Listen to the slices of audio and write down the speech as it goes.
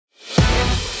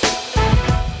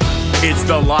It's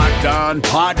the Locked On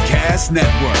Podcast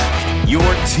Network, your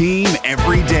team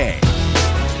every day.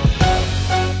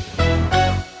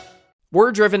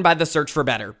 We're driven by the search for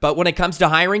better, but when it comes to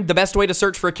hiring, the best way to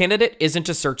search for a candidate isn't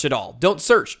to search at all. Don't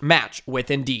search, match with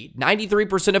Indeed.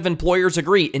 93% of employers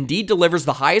agree Indeed delivers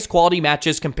the highest quality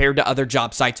matches compared to other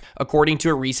job sites, according to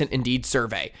a recent Indeed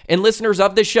survey. And listeners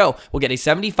of this show will get a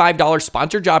 $75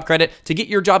 sponsored job credit to get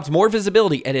your jobs more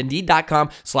visibility at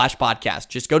Indeed.com/podcast.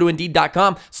 Just go to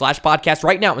Indeed.com/podcast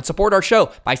right now and support our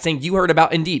show by saying you heard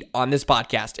about Indeed on this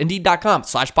podcast.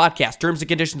 Indeed.com/podcast. Terms and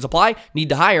conditions apply. Need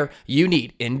to hire? You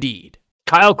need Indeed.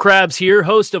 Kyle Krabs here,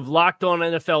 host of Locked On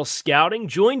NFL Scouting.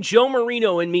 Join Joe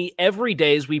Marino and me every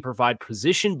day as we provide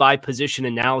position-by-position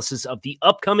analysis of the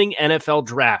upcoming NFL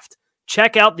Draft.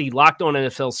 Check out the Locked On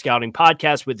NFL Scouting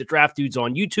podcast with the Draft Dudes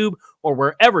on YouTube or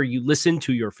wherever you listen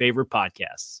to your favorite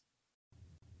podcasts.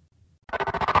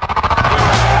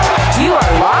 You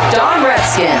are Locked On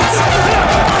Redskins,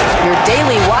 your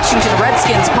daily Washington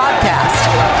Redskins podcast,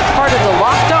 part of the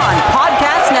Locked On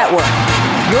Podcast Network.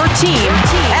 Your team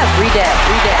every day.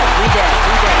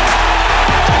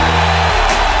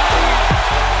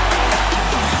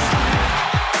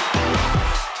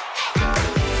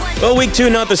 Well, week 2,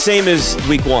 not the same as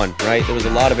week 1, right? There was a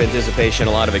lot of anticipation,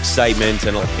 a lot of excitement,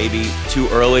 and maybe too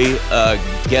early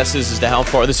guesses as to how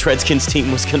far this Redskins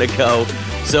team was going to go.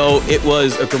 So it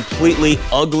was a completely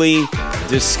ugly,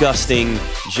 disgusting,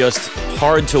 just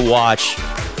hard to watch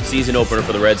season opener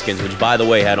for the Redskins, which, by the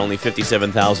way, had only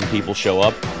 57,000 people show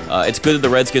up. It's good that the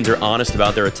Redskins are honest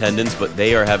about their attendance, but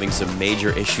they are having some major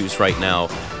issues right now.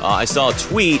 I saw a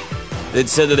tweet that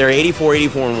said that they're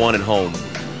 84-1 at home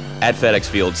at FedEx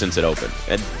Field since it opened.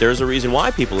 And there's a reason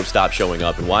why people have stopped showing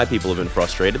up and why people have been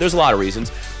frustrated. There's a lot of reasons.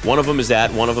 One of them is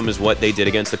that. One of them is what they did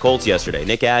against the Colts yesterday.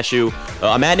 Nick Ashew.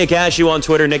 I'm at Nick Ashew on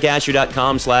Twitter,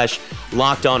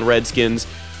 nickashew.com/LockedOnRedskins.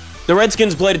 The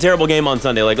Redskins played a terrible game on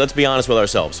Sunday. Let's be honest with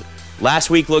ourselves.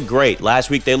 Last week looked great. Last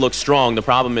week they looked strong. The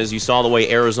problem is you saw the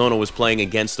way Arizona was playing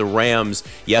against the Rams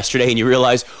yesterday, and you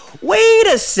realize, wait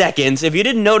a second, if you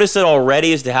didn't notice it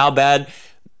already as to how bad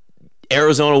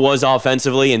Arizona was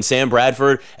offensively and Sam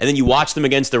Bradford, and then you watch them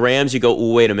against the Rams, you go,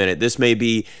 oh, wait a minute, this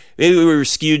maybe we were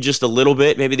skewed just a little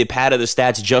bit. Maybe they padded the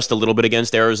stats just a little bit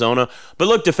against Arizona. But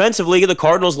look, defensively, the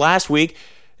Cardinals last week,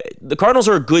 the Cardinals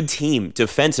are a good team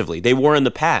defensively. They were in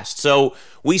the past. So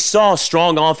we saw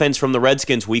strong offense from the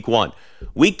Redskins week 1.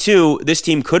 Week 2, this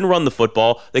team couldn't run the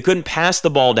football. They couldn't pass the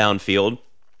ball downfield.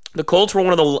 The Colts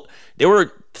were they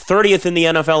were 30th in the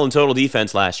NFL in total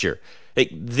defense last year.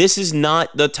 This is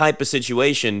not the type of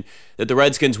situation that the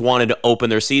Redskins wanted to open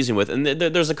their season with. And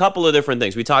there's a couple of different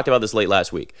things. We talked about this late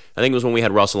last week. I think it was when we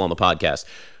had Russell on the podcast.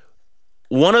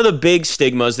 One of the big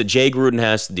stigmas that Jay Gruden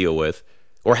has to deal with,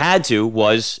 or had to,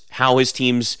 was how his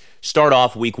teams start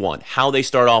off week 1, how they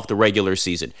start off the regular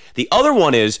season. The other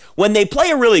one is when they play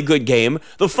a really good game,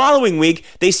 the following week,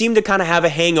 they seem to kind of have a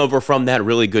hangover from that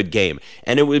really good game.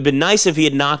 And it would have been nice if he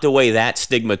had knocked away that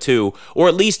stigma too, or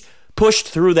at least pushed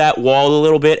through that wall a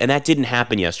little bit, and that didn't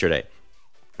happen yesterday.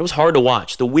 It was hard to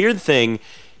watch. The weird thing,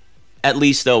 at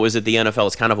least, though, is that the NFL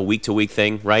is kind of a week-to-week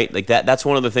thing, right? That's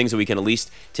one of the things that we can at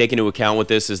least take into account with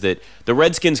this, is that the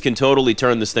Redskins can totally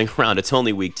turn this thing around. It's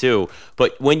only week 2.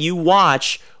 But when you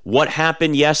watch what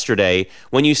happened yesterday,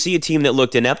 when you see a team that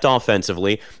looked inept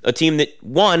offensively, a team that,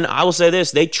 one, I will say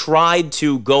this, they tried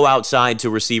to go outside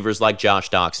to receivers like Josh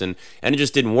Doxson, and it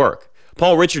just didn't work.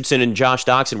 Paul Richardson and Josh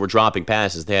Doxson were dropping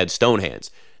passes. They had stone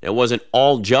hands. It wasn't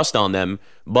all just on them,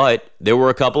 but there were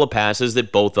a couple of passes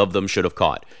that both of them should have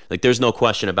caught. There's no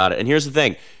question about it. And here's the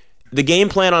thing. The game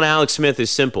plan on Alex Smith is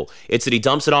simple. It's that he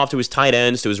dumps it off to his tight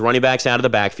ends, to his running backs out of the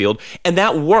backfield, and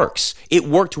that works. It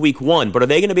worked week 1, but are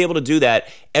they going to be able to do that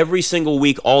every single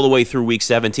week all the way through week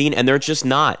 17? And they're just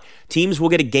not. Teams will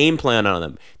get a game plan on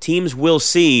them. Teams will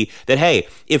see that, hey,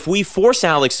 if we force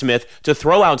Alex Smith to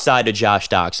throw outside to Josh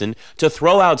Doxson, to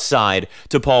throw outside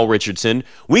to Paul Richardson,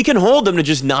 we can hold them to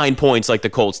just 9 points like the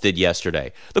Colts did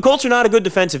yesterday. The Colts are not a good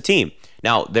defensive team.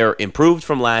 Now, they're improved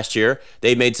from last year.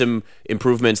 They made some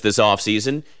improvements this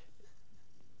offseason.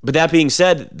 But that being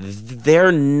said,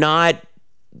 they're not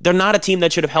a team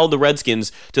that should have held the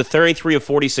Redskins to 33 of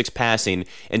 46 passing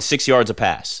and 6 yards a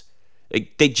pass.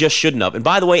 They just shouldn't have. And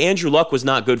by the way, Andrew Luck was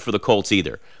not good for the Colts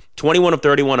either. 21 of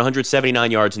 31,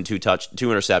 179 yards and two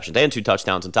interceptions. They had 2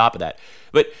 touchdowns on top of that.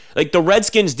 But the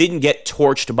Redskins didn't get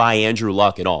torched by Andrew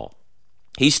Luck at all.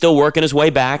 He's still working his way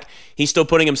back. He's still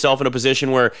putting himself in a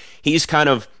position where he's kind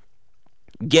of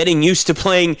getting used to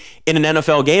playing in an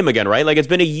NFL game again, right? It's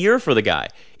been a year for the guy.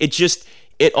 It's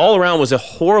it all around was a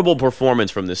horrible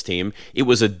performance from this team. It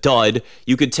was a dud.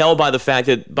 You could tell by the fact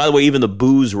that, by the way, even the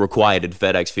boos were quiet at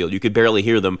FedEx Field. You could barely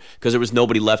hear them because there was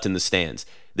nobody left in the stands.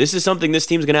 This is something this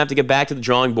team's going to have to get back to the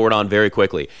drawing board on very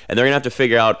quickly. And they're going to have to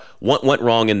figure out what went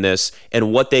wrong in this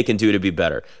and what they can do to be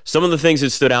better. Some of the things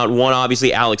that stood out, one,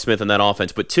 obviously, Alex Smith in that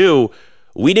offense. But two,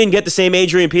 we didn't get the same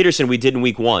Adrian Peterson we did in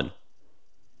week 1.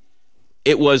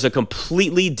 It was a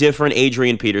completely different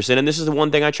Adrian Peterson, and this is the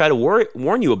one thing I try to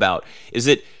warn you about, is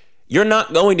that you're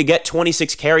not going to get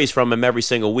 26 carries from him every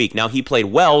single week. Now, he played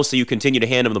well, so you continue to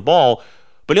hand him the ball,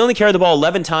 but he only carried the ball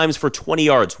 11 times for 20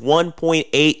 yards,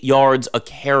 1.8 yards a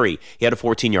carry. He had a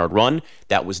 14-yard run.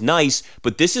 That was nice,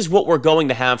 but this is what we're going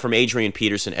to have from Adrian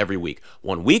Peterson every week.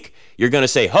 One week, you're going to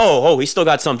say, he's still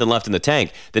got something left in the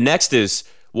tank. The next is,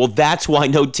 well, that's why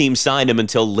no team signed him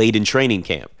until late in training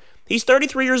camp. He's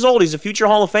 33 years old. He's a future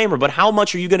Hall of Famer, but how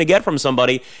much are you going to get from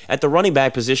somebody at the running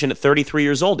back position at 33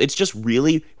 years old? It's just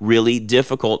really, really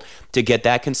difficult to get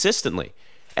that consistently.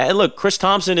 And look, Chris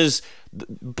Thompson is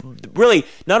really,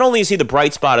 not only is he the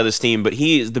bright spot of this team, but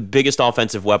he is the biggest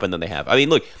offensive weapon that they have. I mean,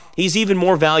 look, he's even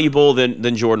more valuable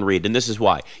than Jordan Reed, and this is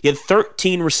why. He had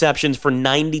 13 receptions for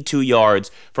 92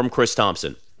 yards from Chris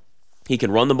Thompson. He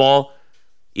can run the ball,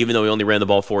 even though he only ran the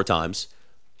ball 4 times.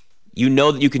 You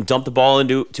know that you can dump the ball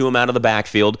into him out of the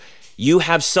backfield. You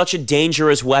have such a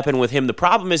dangerous weapon with him. The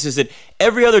problem is that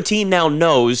every other team now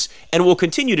knows, and will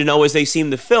continue to know as they see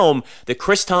the film, that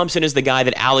Chris Thompson is the guy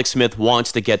that Alex Smith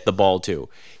wants to get the ball to.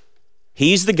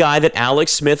 He's the guy that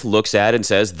Alex Smith looks at and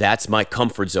says, that's my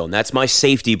comfort zone. That's my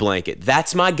safety blanket.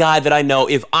 That's my guy that I know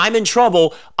if I'm in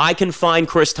trouble, I can find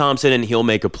Chris Thompson and he'll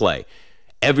make a play.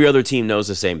 Every other team knows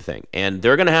the same thing. And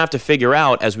they're going to have to figure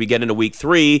out as we get into week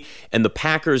 3 and the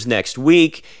Packers next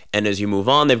week. And as you move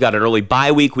on, they've got an early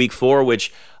bye week, week 4,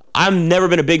 which I've never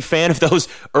been a big fan of those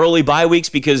early bye weeks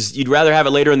because you'd rather have it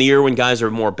later in the year when guys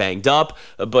are more banged up.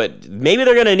 But maybe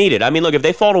they're going to need it. I mean, look, if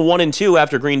they fall to 1-2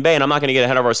 after Green Bay, and I'm not going to get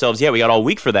ahead of ourselves yet, we got all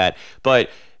week for that. But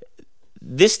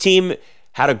this team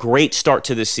had a great start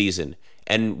to this season.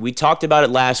 And we talked about it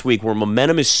last week where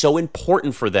momentum is so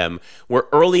important for them, where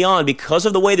early on, because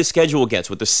of the way the schedule gets,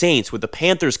 with the Saints, with the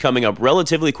Panthers coming up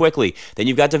relatively quickly, then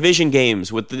you've got division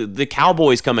games with the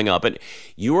Cowboys coming up, and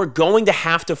you are going to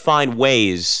have to find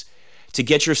ways to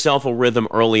get yourself a rhythm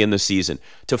early in the season,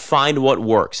 to find what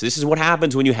works. This is what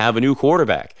happens when you have a new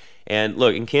quarterback. And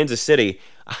look, in Kansas City,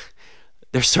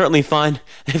 they're certainly fine.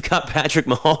 They've got Patrick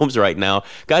Mahomes right now.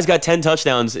 Guy's got 10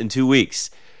 touchdowns in 2 weeks.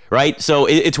 Right? So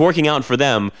it's working out for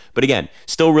them. But again,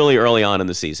 still really early on in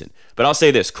the season. But I'll say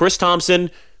this. Chris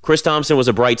Thompson was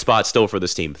a bright spot still for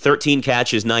this team. 13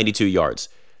 catches, 92 yards.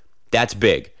 That's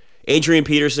big. Adrian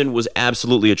Peterson was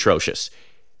absolutely atrocious.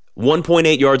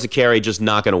 1.8 yards a carry, just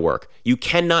not going to work. You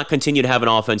cannot continue to have an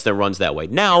offense that runs that way.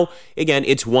 Now, again,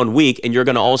 it's 1 week, and you're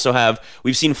going to also have,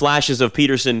 we've seen flashes of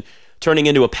Peterson turning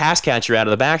into a pass catcher out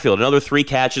of the backfield. Another 3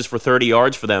 catches for 30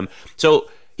 yards for them. So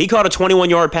he caught a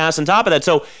 21-yard pass on top of that.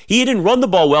 So he didn't run the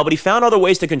ball well, but he found other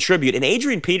ways to contribute. And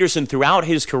Adrian Peterson, throughout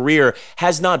his career,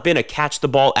 has not been a catch the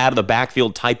ball out of the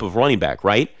backfield type of running back,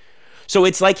 right? So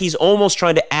it's like he's almost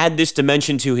trying to add this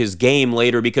dimension to his game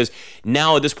later because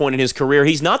now at this point in his career,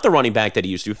 he's not the running back that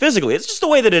he used to physically. It's just the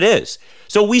way that it is.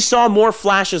 So we saw more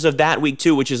flashes of that week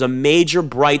too, which is a major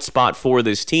bright spot for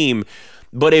this team.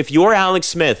 But if you're Alex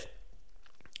Smith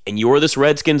and you're this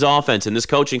Redskins offense and this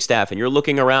coaching staff and you're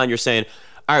looking around, you're saying,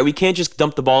 all right, we can't just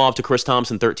dump the ball off to Chris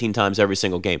Thompson 13 times every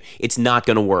single game. It's not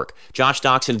going to work. Josh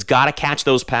Doxson's got to catch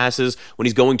those passes when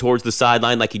he's going towards the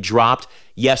sideline like he dropped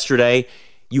yesterday.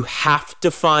 You have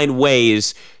to find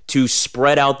ways to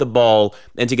spread out the ball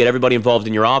and to get everybody involved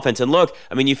in your offense. And look,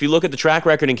 I mean, if you look at the track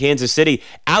record in Kansas City,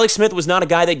 Alex Smith was not a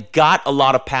guy that got a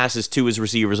lot of passes to his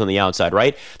receivers on the outside,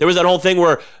 right? There was that whole thing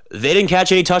where they didn't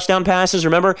catch any touchdown passes.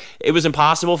 Remember? It was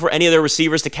impossible for any of their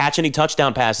receivers to catch any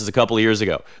touchdown passes a couple of years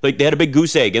ago. Like, they had a big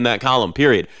goose egg in that column,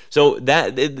 period. So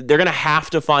that they're going to have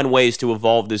to find ways to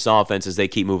evolve this offense as they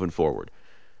keep moving forward.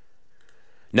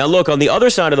 Now, look, on the other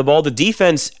side of the ball, the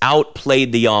defense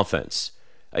outplayed the offense.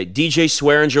 DJ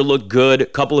Swearinger looked good, a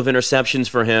couple of interceptions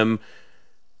for him.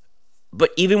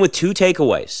 But even with 2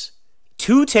 takeaways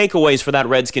for that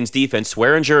Redskins defense,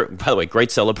 Swearinger, by the way, great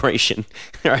celebration,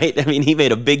 right? I mean, he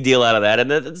made a big deal out of that.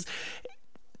 And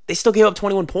they still gave up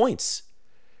 21 points.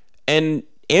 And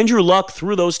Andrew Luck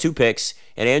threw those 2 picks,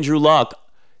 and Andrew Luck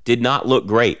did not look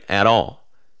great at all.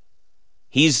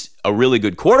 He's a really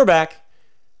good quarterback,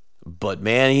 but,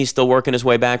 man, he's still working his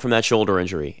way back from that shoulder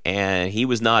injury. And he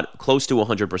was not close to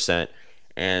 100%.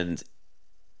 And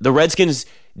the Redskins'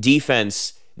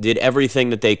 defense did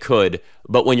everything that they could.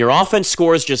 But when your offense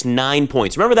scores just 9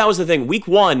 points, remember that was the thing. Week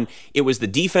 1, it was the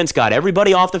defense got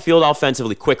everybody off the field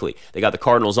offensively quickly. They got the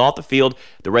Cardinals off the field.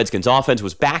 The Redskins offense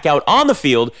was back out on the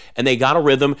field, and they got a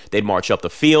rhythm. They'd march up the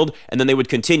field, and then they would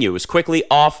continue. It was quickly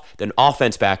off, then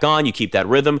offense back on. You keep that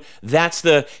rhythm. That's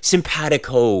the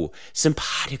simpatico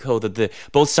that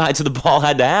both sides of the ball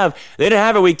had to have. They didn't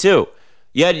have it week 2.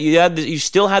 You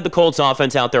still had the Colts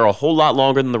offense out there a whole lot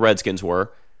longer than the Redskins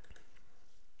were.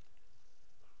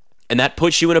 And that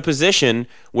puts you in a position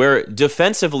where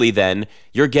defensively then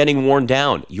you're getting worn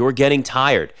down. You're getting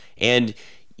tired. And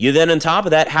you then on top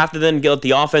of that have to then let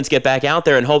the offense get back out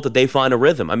there and hope that they find a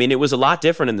rhythm. I mean, it was a lot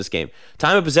different in this game.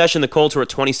 Time of possession, the Colts were at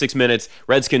 26 minutes,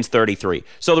 Redskins 33.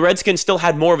 So the Redskins still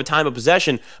had more of a time of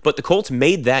possession, but the Colts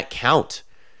made that count.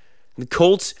 The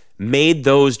Colts made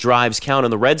those drives count,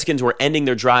 and the Redskins were ending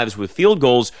their drives with field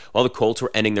goals while the Colts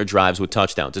were ending their drives with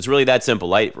touchdowns. It's really that simple.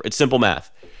 Right? It's simple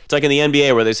math. It's like in the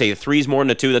NBA where they say 3's more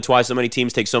than a 2. That's why so many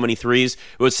teams take so many 3s.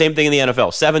 It was the same thing in the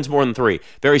NFL. 7's more than 3.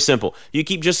 Very simple. You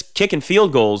keep just kicking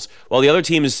field goals while the other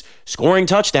team is scoring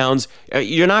touchdowns,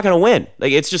 you're not going to win.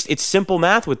 It's simple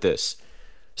math with this.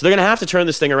 So they're going to have to turn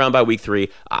this thing around by week 3.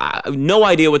 I have no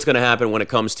idea what's going to happen when it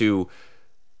comes to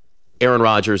Aaron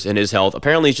Rodgers and his health.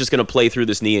 Apparently he's just going to play through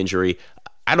this knee injury.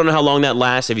 I don't know how long that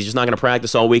lasts, if he's just not going to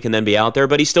practice all week and then be out there,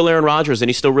 but he's still Aaron Rodgers, and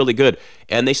he's still really good.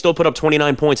 And they still put up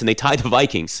 29 points, and they tied the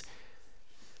Vikings.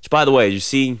 Which, by the way, did you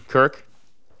see Kirk?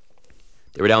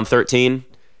 They were down 13,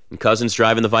 and Cousins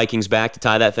driving the Vikings back to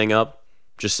tie that thing up.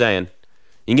 Just saying.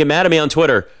 You can get mad at me on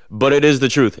Twitter, but it is the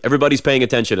truth. Everybody's paying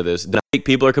attention to this. I think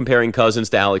people are comparing Cousins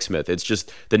to Alex Smith. It's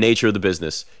just the nature of the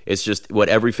business. It's just what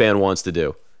every fan wants to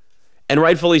do. And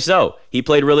rightfully so. He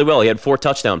played really well. He had 4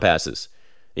 touchdown passes.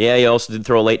 Yeah, he also did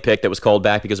throw a late pick that was called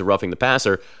back because of roughing the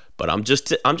passer. But I'm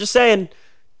just saying,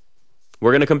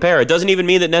 we're going to compare. It doesn't even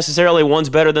mean that necessarily one's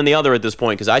better than the other at this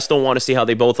point, because I still want to see how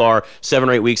they both are 7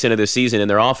 or 8 weeks into this season in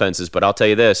their offenses. But I'll tell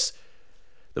you this,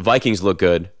 the Vikings look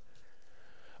good.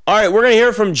 All right, we're going to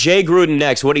hear from Jay Gruden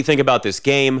next. What do you think about this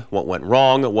game? What went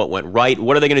wrong? What went right?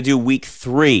 What are they going to do week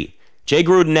 3? Jay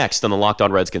Gruden next on the Locked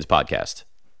On Redskins podcast.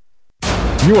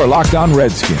 You are Locked On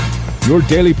Redskins, your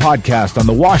daily podcast on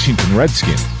the Washington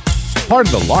Redskins. Part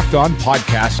of the Locked On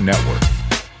Podcast Network.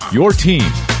 Your team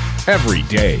every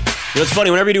day. You know, it's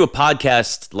funny, whenever you do a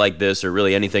podcast like this, or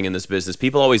really anything in this business,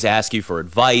 people always ask you for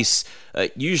advice.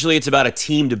 Usually it's about a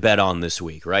team to bet on this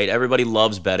week, right? Everybody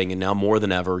loves betting, and now more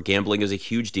than ever, gambling is a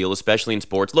huge deal, especially in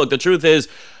sports. Look, the truth is,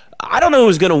 I don't know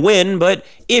who's going to win, but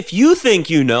if you think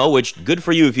you know, which good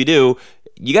for you if you do,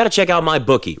 you got to check out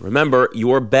MyBookie. Remember, who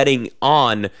you're betting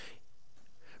on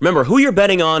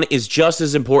is just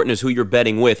as important as who you're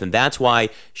betting with, and that's why you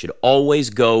should always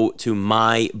go to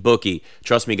MyBookie.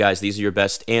 Trust me, guys, these are your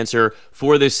best answer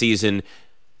for this season.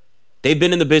 They've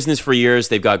been in the business for years.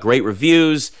 They've got great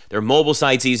reviews. Their mobile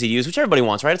site's easy to use, which everybody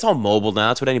wants, right? It's all mobile now.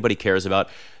 That's what anybody cares about.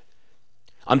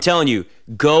 I'm telling you,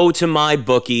 go to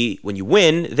MyBookie. When you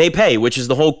win, they pay, which is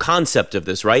the whole concept of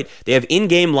this, right? They have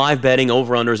in-game live betting,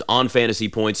 over-unders on fantasy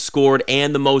points scored,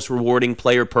 and the most rewarding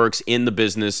player perks in the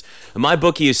business.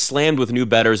 MyBookie is slammed with new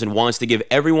bettors and wants to give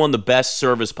everyone the best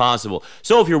service possible.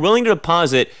 So if you're willing to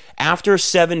deposit after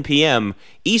 7 p.m.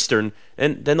 Eastern,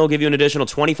 and then they'll give you an additional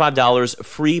 $25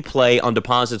 free play on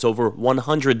deposits over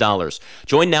 $100.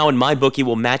 Join now and MyBookie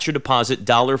will match your deposit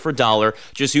dollar for dollar.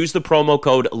 Just use the promo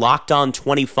code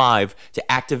LOCKEDON25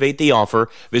 to activate the offer.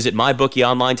 Visit MyBookie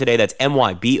online today. That's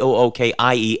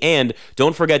MyBookie. And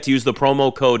don't forget to use the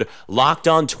promo code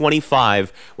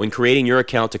LOCKEDON25 when creating your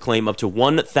account to claim up to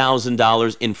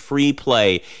 $1,000 in free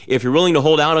play. If you're willing to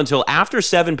hold out until after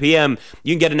 7 p.m.,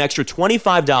 you can get an extra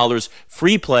 $25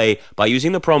 free play by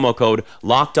using the promo code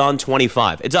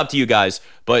LOCKEDON25. It's up to you guys,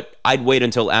 but I'd wait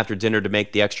until after dinner to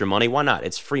make the extra money. Why not?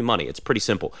 It's free money. It's pretty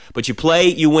simple. But you play,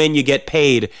 you win, you get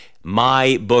paid.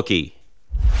 MyBookie.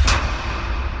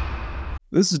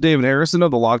 This is David Harrison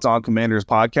of the Locked On Commanders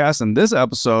podcast, and this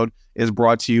episode is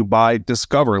brought to you by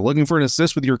Discover. Looking for an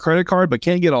assist with your credit card but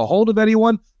can't get a hold of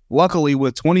anyone? Luckily,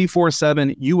 with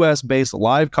 24/7 U.S.-based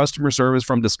live customer service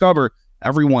from Discover,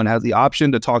 everyone has the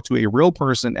option to talk to a real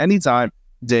person anytime,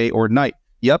 day or night.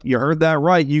 Yep, you heard that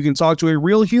right. You can talk to a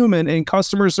real human in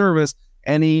customer service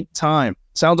anytime.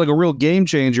 Sounds like a real game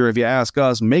changer if you ask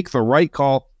us. Make the right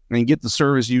call and get the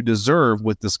service you deserve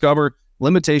with Discover.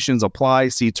 Limitations apply.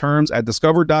 See terms at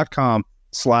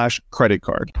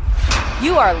discover.com/creditcard.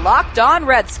 You are Locked On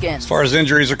Redskins. As far as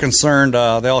injuries are concerned,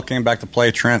 they all came back to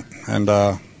play, Trent and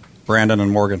Brandon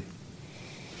and Morgan.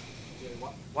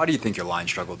 Why do you think your line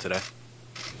struggled today?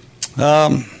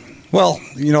 Well,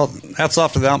 hats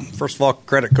off to them. First of all,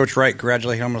 credit Coach Wright.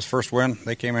 Congratulate him on his first win.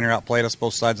 They came in here, outplayed us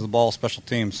both sides of the ball, special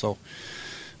teams. So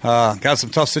got some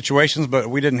tough situations, but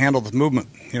we didn't handle the movement,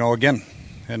 again.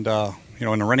 And,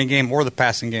 in the running game or the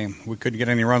passing game, we couldn't get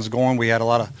any runs going. We had a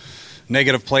lot of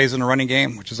negative plays in the running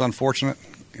game, which is unfortunate.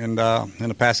 And in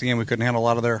the passing game, we couldn't handle a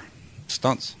lot of their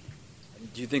stunts.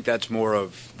 Do you think that's more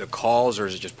of the calls, or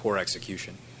is it just poor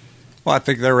execution? Well, I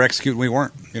think they were executing. We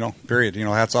weren't, period.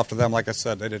 Hats off to them. Like I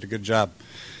said, they did a good job.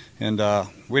 And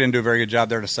we didn't do a very good job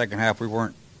there in the second half. We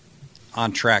weren't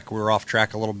on track. We were off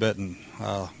track a little bit, and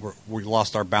we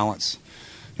lost our balance.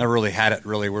 Never really had it,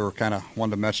 really. We were kind of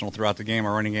one-dimensional throughout the game.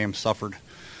 Our running game suffered.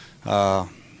 We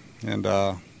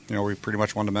pretty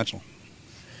much one-dimensional.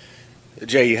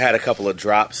 Jay, you had a couple of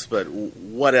drops, but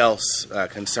what else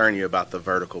concerned you about the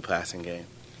vertical passing game?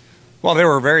 Well, they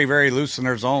were very, very loose in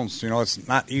their zones. It's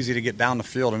not easy to get down the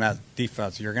field in that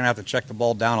defense. You're going to have to check the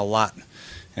ball down a lot.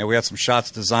 And we had some shots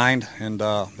designed, and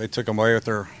they took them away with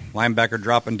their linebacker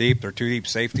dropping deep, their two deep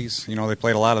safeties. They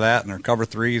played a lot of that, and their cover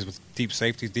threes with deep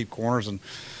safeties, deep corners, and,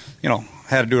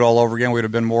 had to do it all over again. We would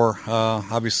have been more,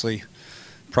 obviously,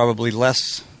 probably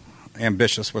less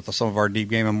ambitious with some of our deep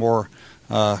game and more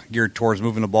geared towards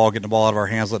moving the ball, getting the ball out of our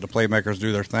hands, let the playmakers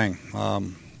do their thing.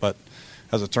 But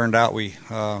as it turned out, we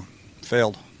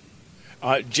failed.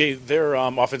 Jay, their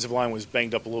offensive line was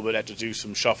banged up a little bit, had to do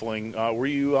some shuffling. Were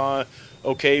you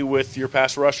okay with your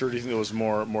pass rush, or do you think there was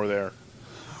more there?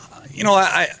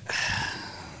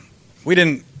 We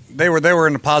didn't. They were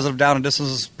in the positive down and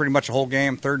distances pretty much the whole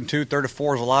game. 3rd and 2, 3rd and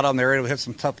 4 is a lot of them. They were able to hit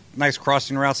some tough, nice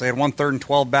crossing routes. They had 1 3rd and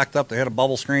 12 backed up. They hit a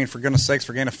bubble screen, for goodness sakes,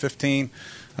 for gain of 15.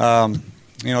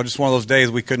 Just one of those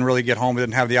days we couldn't really get home. We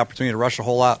didn't have the opportunity to rush a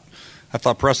whole lot. I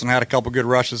thought Preston had a couple good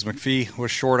rushes. McPhee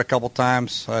was short a couple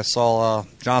times. I saw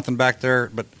Jonathan back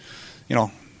there, but,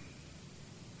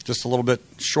 just a little bit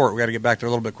short. We got to get back there a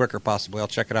little bit quicker possibly. I'll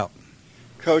check it out.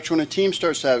 Coach, when a team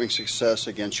starts having success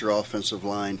against your offensive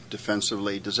line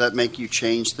defensively, does that make you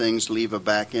change things, leave a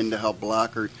back end to help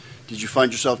block, or did you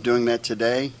find yourself doing that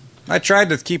today? I tried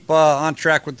to keep on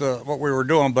track with what we were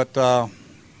doing, but,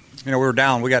 we were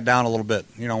down. We got down a little bit.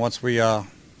 Once we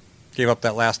gave up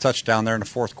that last touchdown there in the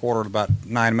fourth quarter at about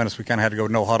 9 minutes, we kind of had to go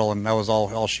no huddle, and that was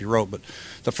all she wrote. But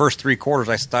the first 3 quarters,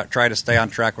 I tried to stay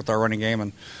on track with our running game,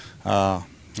 and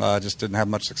just didn't have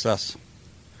much success.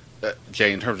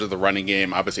 Jay, in terms of the running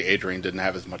game, obviously Adrian didn't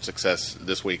have as much success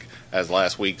this week as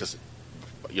last week.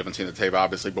 You haven't seen the tape,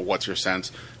 obviously, but what's your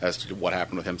sense as to what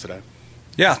happened with him today?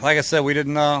 Yeah, like I said, we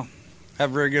didn't have a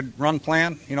very good run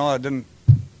plan. It didn't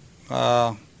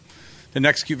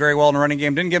execute very well in the running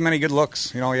game. Didn't give him any good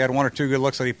looks. He had 1 or 2 good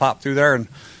looks that he popped through there, and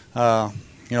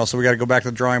so we got to go back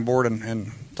to the drawing board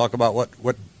and talk about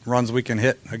what runs we can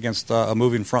hit against a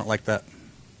moving front like that.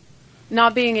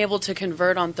 Not being able to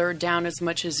convert on 3rd down as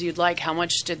much as you'd like, how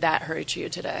much did that hurt you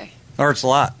today? It hurts a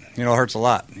lot. It hurts a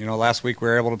lot. Last week we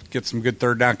were able to get some good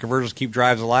 3rd down conversions, keep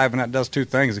drives alive, and that does 2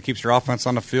 things. It keeps your offense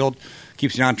on the field,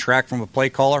 keeps you on track from a play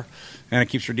caller, and it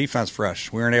keeps your defense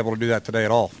fresh. We weren't able to do that today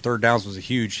at all. 3rd downs was a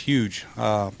huge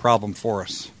problem for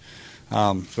us.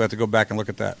 So we have to go back and look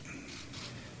at that.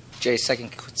 Jay,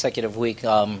 second consecutive week,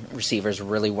 receivers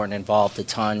really weren't involved a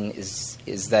ton.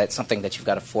 Is that something that you've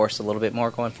got to force a little bit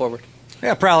more going forward?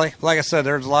 Yeah, probably. Like I said,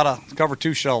 there's a lot of cover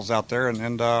 2 shells out there,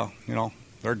 and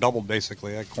they're doubled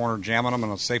basically. A corner jamming them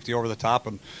and a safety over the top,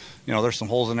 and there's some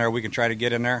holes in there we can try to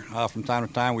get in there from time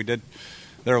to time. We did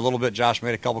there a little bit. Josh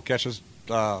made a couple catches.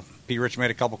 P. Rich made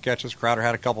a couple catches. Crowder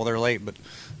had a couple there late, but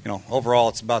overall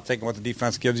it's about taking what the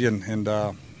defense gives you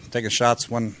and taking shots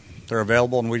when they're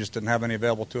available, and we just didn't have any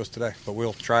available to us today. But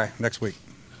we'll try next week.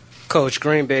 Coach,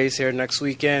 Green Bay's here next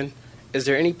weekend. Is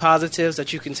there any positives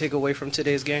that you can take away from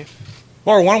today's game?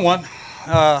 Well, we're 1-1,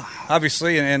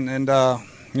 obviously, and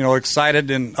excited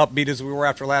and upbeat as we were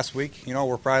after last week.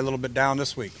 We're probably a little bit down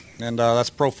this week, and that's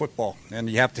pro football. And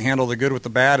you have to handle the good with the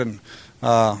bad and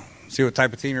see what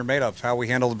type of team you're made of, how we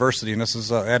handle adversity. And this is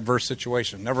an adverse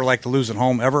situation. Never like to lose at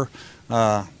home ever,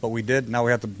 but we did. Now we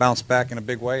have to bounce back in a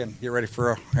big way and get ready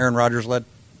for a Aaron Rodgers-led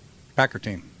Packer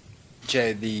team.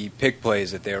 Jay, the pick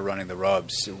plays that they were running, the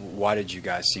rubs, why did you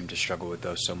guys seem to struggle with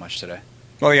those so much today?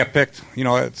 Well, they got picked.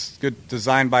 It's good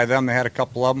design by them. They had a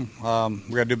couple of them.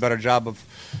 We got to do a better job of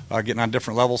getting on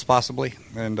different levels possibly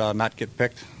and not get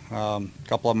picked. A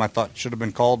couple of them I thought should have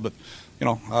been called, but,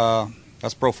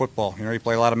 that's pro football. You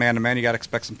play a lot of man-to-man, you got to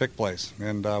expect some pick plays.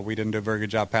 And we didn't do a very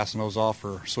good job passing those off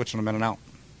or switching them in and out.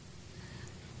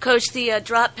 Coach, the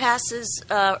drop passes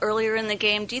earlier in the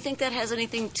game, do you think that has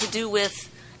anything to do with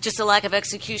just a lack of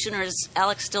execution, or is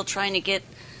Alex still trying to get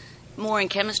more in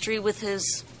chemistry with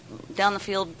his down the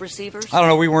field receivers? I don't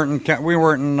know. We weren't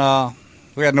in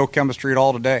had no chemistry at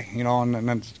all today, and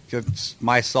then it's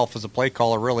myself as a play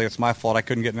caller. Really, it's my fault. I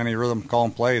couldn't get in any rhythm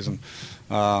calling plays, and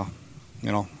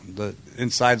the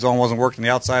inside zone wasn't working, the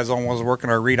outside zone wasn't working,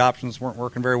 our read options weren't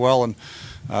working very well, and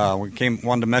we became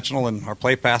one-dimensional in our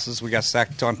play passes. We got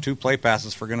sacked on 2 play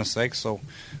passes, for goodness sake. So,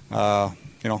 they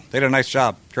did a nice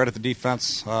job. Credit the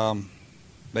defense.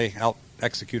 They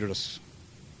out-executed us.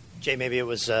 Jay, maybe it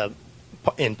was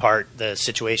in part the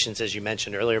situations, as you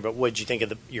mentioned earlier, but what did you think of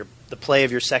the play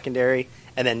of your secondary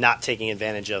and then not taking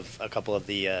advantage of a couple of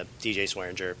the DJ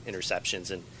Swearinger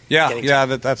interceptions? And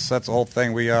that's the whole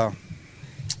thing. We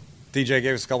DJ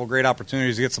gave us a couple great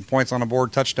opportunities to get some points on the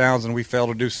board, touchdowns, and we failed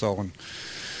to do so. And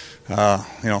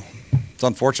it's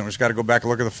unfortunate. We just got to go back and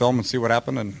look at the film and see what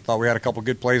happened. And thought we had a couple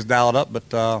good plays dialed up,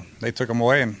 but they took them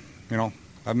away. And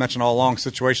I've mentioned all along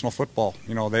situational football.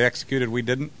 They executed, we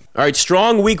didn't. All right,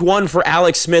 strong week 1 for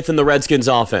Alex Smith and the Redskins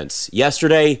offense.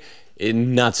 Yesterday,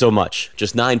 not so much,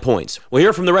 just 9 points. We'll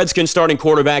hear from the Redskins starting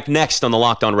quarterback next on the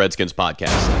Locked On Redskins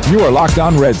podcast. You are Locked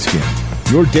On Redskins,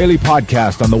 your daily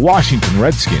podcast on the Washington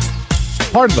Redskins.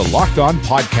 Part of the Locked On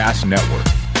Podcast Network.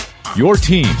 Your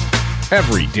team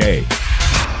every day.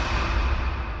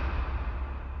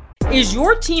 Is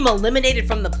your team eliminated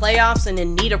from the playoffs and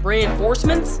in need of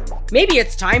reinforcements? Maybe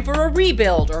it's time for a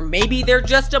rebuild, or maybe they're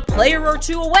just a player or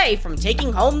two away from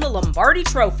taking home the Lombardi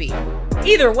Trophy.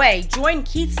 Either way, join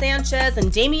Keith Sanchez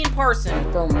and Damian Parson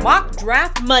for Mock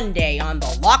Draft Monday on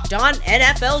the Locked On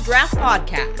NFL Draft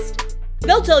Podcast.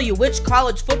 They'll tell you which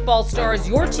college football stars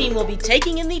your team will be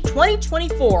taking in the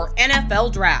 2024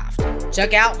 NFL Draft.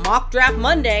 Check out Mock Draft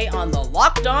Monday on the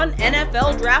Locked On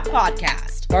NFL Draft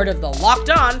Podcast, part of the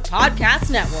Locked On Podcast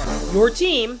Network. Your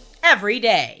team every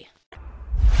day.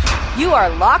 You are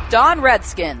Locked On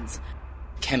Redskins.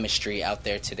 Chemistry out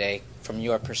there today. From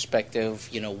your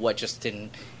perspective, what just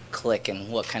didn't click and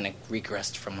what kind of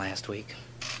regressed from last week?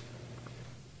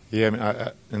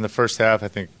 Yeah, in the first half, I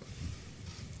think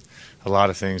a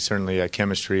lot of things, certainly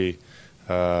chemistry,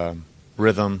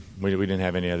 rhythm. We didn't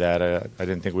have any of that. I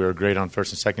didn't think we were great on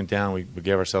first and second down. We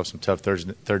gave ourselves some tough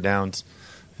third downs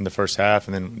in the first half,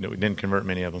 and then we didn't convert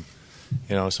many of them.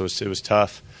 So it was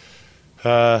tough.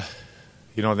 Then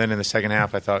in the second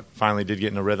half, I thought finally did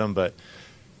get in a rhythm, but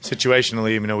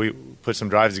situationally, we put some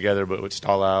drives together, but would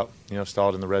stall out,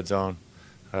 stalled in the red zone.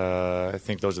 I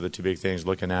think those are the 2 big things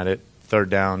looking at it.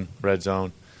 Third down, red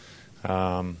zone. It's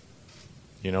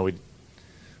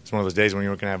one of those days when you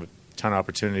weren't going to have a ton of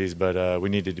opportunities, but we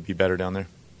needed to be better down there.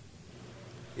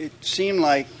 It seemed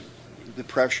like the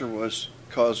pressure was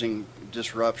causing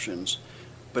disruptions,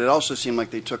 but it also seemed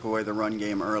like they took away the run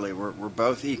game early. Were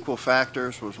both equal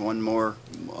factors? Was one more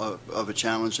of a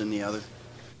challenge than the other?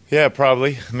 Yeah,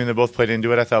 probably. They both played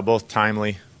into it. I thought both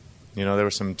timely. There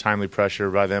was some timely pressure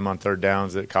by them on third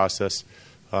downs that cost us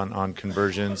on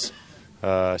conversions.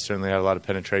 Certainly had a lot of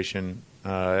penetration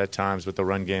at times with the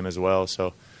run game as well.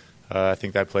 So I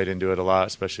think that played into it a lot,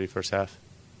 especially first half.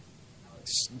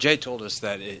 Jay told us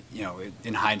that,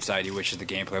 in hindsight, he wishes the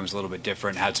game plan was a little bit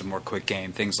different, had some more quick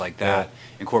game, things like that,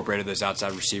 incorporated those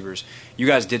outside receivers. You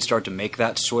guys did start to make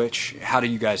that switch. How do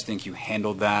you guys think you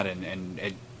handled that,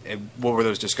 and what were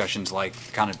those discussions like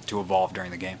kind of to evolve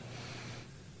during the game?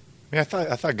 I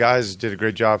thought guys did a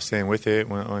great job staying with it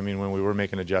when we were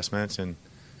making adjustments, and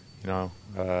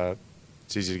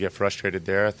it's easy to get frustrated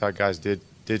there. I thought guys did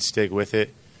stick with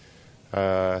it.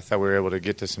 I thought we were able to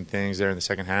get to some things there in the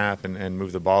second half and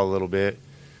move the ball a little bit.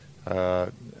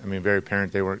 Very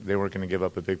apparent they weren't going to give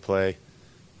up a big play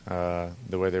the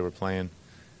way they were playing,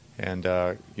 and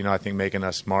I think making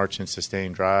us march and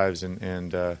sustain drives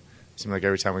and it seemed like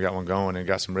every time we got one going and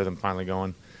got some rhythm finally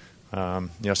going,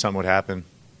 something would happen,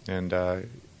 and I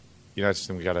just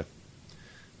think we got to.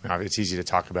 It's easy to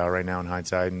talk about right now in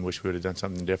hindsight and wish we would have done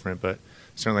something different, but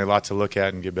certainly a lot to look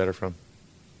at and get better from.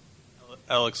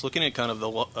 Alex, looking at kind of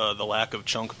the lack of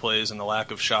chunk plays and the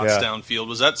lack of shots downfield,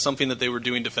 was that something that they were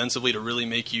doing defensively to really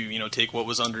make you, take what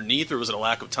was underneath, or was it a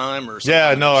lack of time? Or something?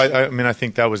 Yeah, no, I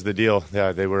think that was the deal.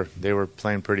 Yeah, they were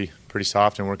playing pretty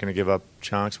soft and weren't going to give up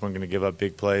chunks, weren't going to give up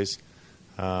big plays,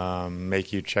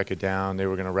 make you check it down. They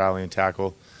were going to rally and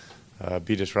tackle,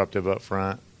 be disruptive up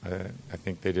front. I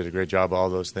think they did a great job of all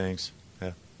those things.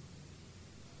 Yeah.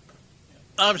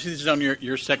 Obviously, this is on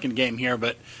your second game here,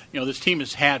 but this team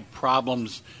has had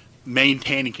problems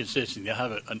maintaining consistency. They'll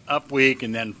have an up week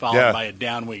and then followed by a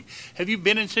down week. Have you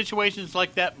been in situations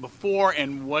like that before,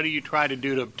 and what do you try to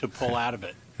do to pull out of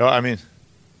it? Well,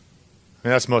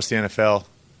 that's most of the NFL,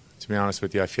 to be honest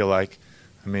with you. I feel like,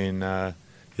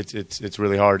 it's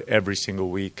really hard every single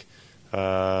week,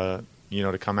 to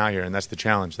come out here, and that's the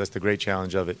challenge. That's the great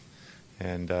challenge of it.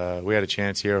 And we had a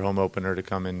chance here, home opener, to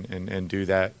come and do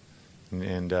that,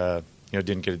 and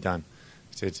didn't get it done.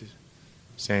 It's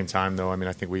same time, though, I mean,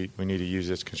 I think we need to use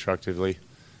this constructively,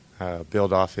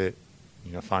 build off it,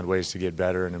 find ways to get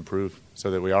better and improve so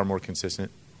that we are more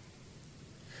consistent.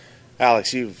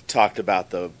 Alex, you've talked about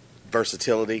the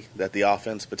versatility that the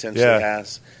offense potentially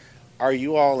has. Are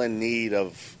you all in need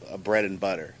of a bread and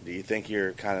butter? Do you think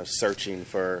you're kind of searching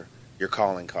for your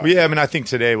calling card? Well, yeah, I mean, I think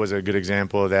today was a good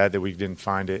example of that we didn't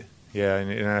find it. Yeah,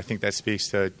 and I think that speaks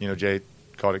to, Jay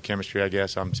called it chemistry, I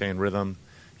guess. I'm saying rhythm.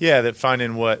 Yeah, that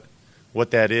finding what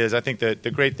that is. I think that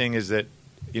the great thing is that,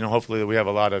 hopefully we have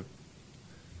a lot of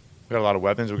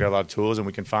weapons, we got a lot of tools, and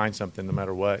we can find something no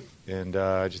matter what. And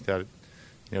I just thought,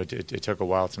 it took a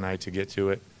while tonight to get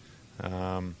to it.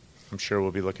 I'm sure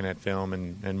we'll be looking at film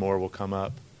and more will come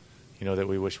up, that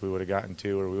we wish we would have gotten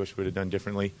to or we wish we would have done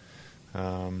differently.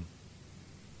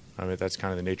 I mean, that's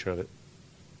kind of the nature of it.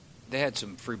 They had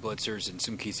some free blitzers in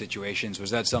some key situations.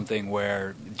 Was that something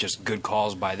where just good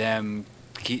calls by them,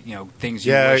 things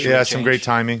you wish would some change? great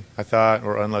timing, I thought,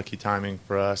 or unlucky timing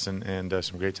for us, and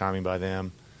some great timing by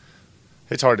them.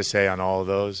 It's hard to say on all of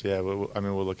those. Yeah,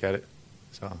 we'll look at it.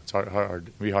 So it's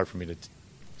it'd be hard for me to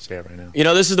say it right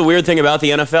now. This is the weird thing about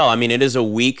the NFL. I mean, it is a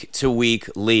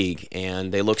week-to-week league,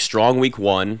 and they look strong week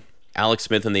 1. Alex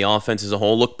Smith and the offense as a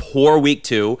whole look poor week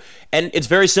 2, and it's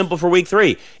very simple for week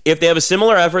 3. If they have a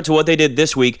similar effort to what they did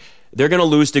this week, they're going to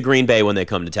lose to Green Bay when they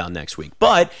come to town next week.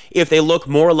 But if they look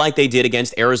more like they did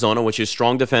against Arizona, which is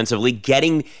strong defensively,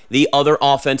 getting the other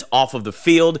offense off of the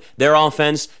field, their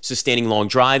offense sustaining long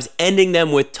drives, ending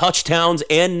them with touchdowns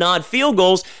and not field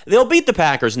goals, they'll beat the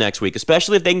Packers next week,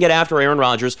 especially if they can get after Aaron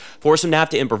Rodgers, force him to have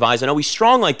to improvise. I know he's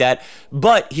strong like that,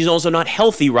 but he's also not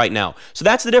healthy right now. So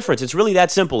that's the difference. It's really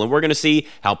that simple, and we're going to see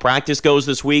how practice goes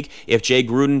this week. If Jay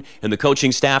Gruden and the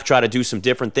coaching staff try to do some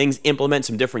different things, implement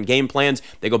some different game plans,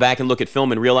 they go back and look at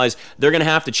film and realize they're going to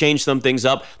have to change some things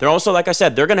up. They're also, like I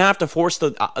said, they're going to have to force they're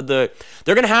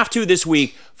going to have to this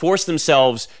week force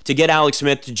themselves to get Alex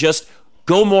Smith to just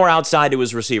go more outside to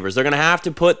his receivers. They're going to have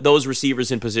to put those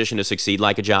receivers in position to succeed,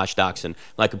 like a Josh Doxson,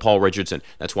 like a Paul Richardson.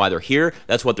 That's why they're here.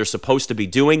 That's what they're supposed to be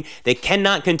doing. They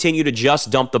cannot continue to just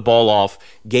dump the ball off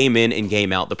game in and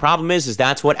game out. The problem is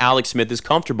that's what Alex Smith is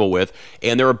comfortable with,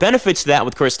 and there are benefits to that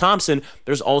with Chris Thompson.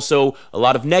 There's also a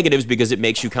lot of negatives because it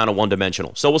makes you kind of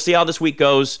one-dimensional. So we'll see how this week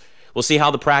goes. We'll see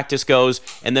how the practice goes,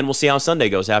 and then we'll see how Sunday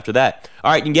goes after that.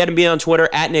 All right, you can get me on Twitter,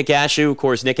 @Nick Ashew. Of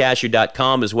course,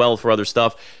 nickashew.com as well for other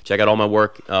stuff. Check out all my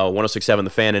work, 1067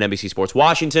 The Fan and NBC Sports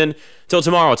Washington. Till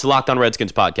tomorrow, it's the Locked On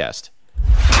Redskins podcast.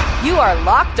 You are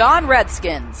Locked On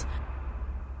Redskins.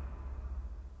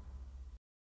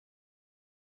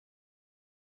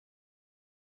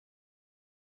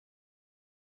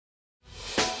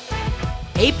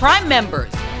 Hey, Prime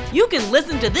members. You can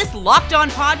listen to this Locked On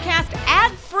podcast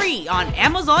ad-free on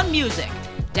Amazon Music.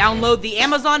 Download the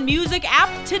Amazon Music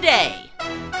app today.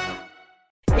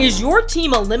 Is your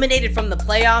team eliminated from the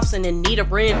playoffs and in need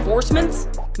of reinforcements?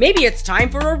 Maybe it's time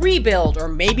for a rebuild, or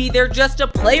maybe they're just a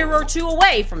player or two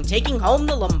away from taking home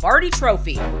the Lombardi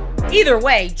Trophy. Either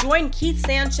way, join Keith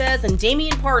Sanchez and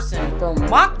Damian Parson for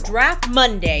Mock Draft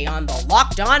Monday on the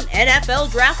Locked On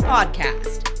NFL Draft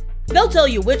Podcast. They'll tell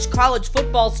you which college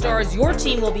football stars your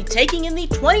team will be taking in the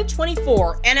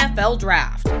 2024 NFL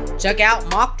Draft. Check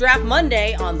out Mock Draft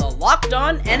Monday on the Locked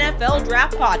On NFL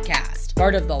Draft Podcast,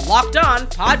 part of the Locked On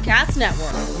Podcast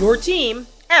Network. Your team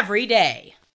every day.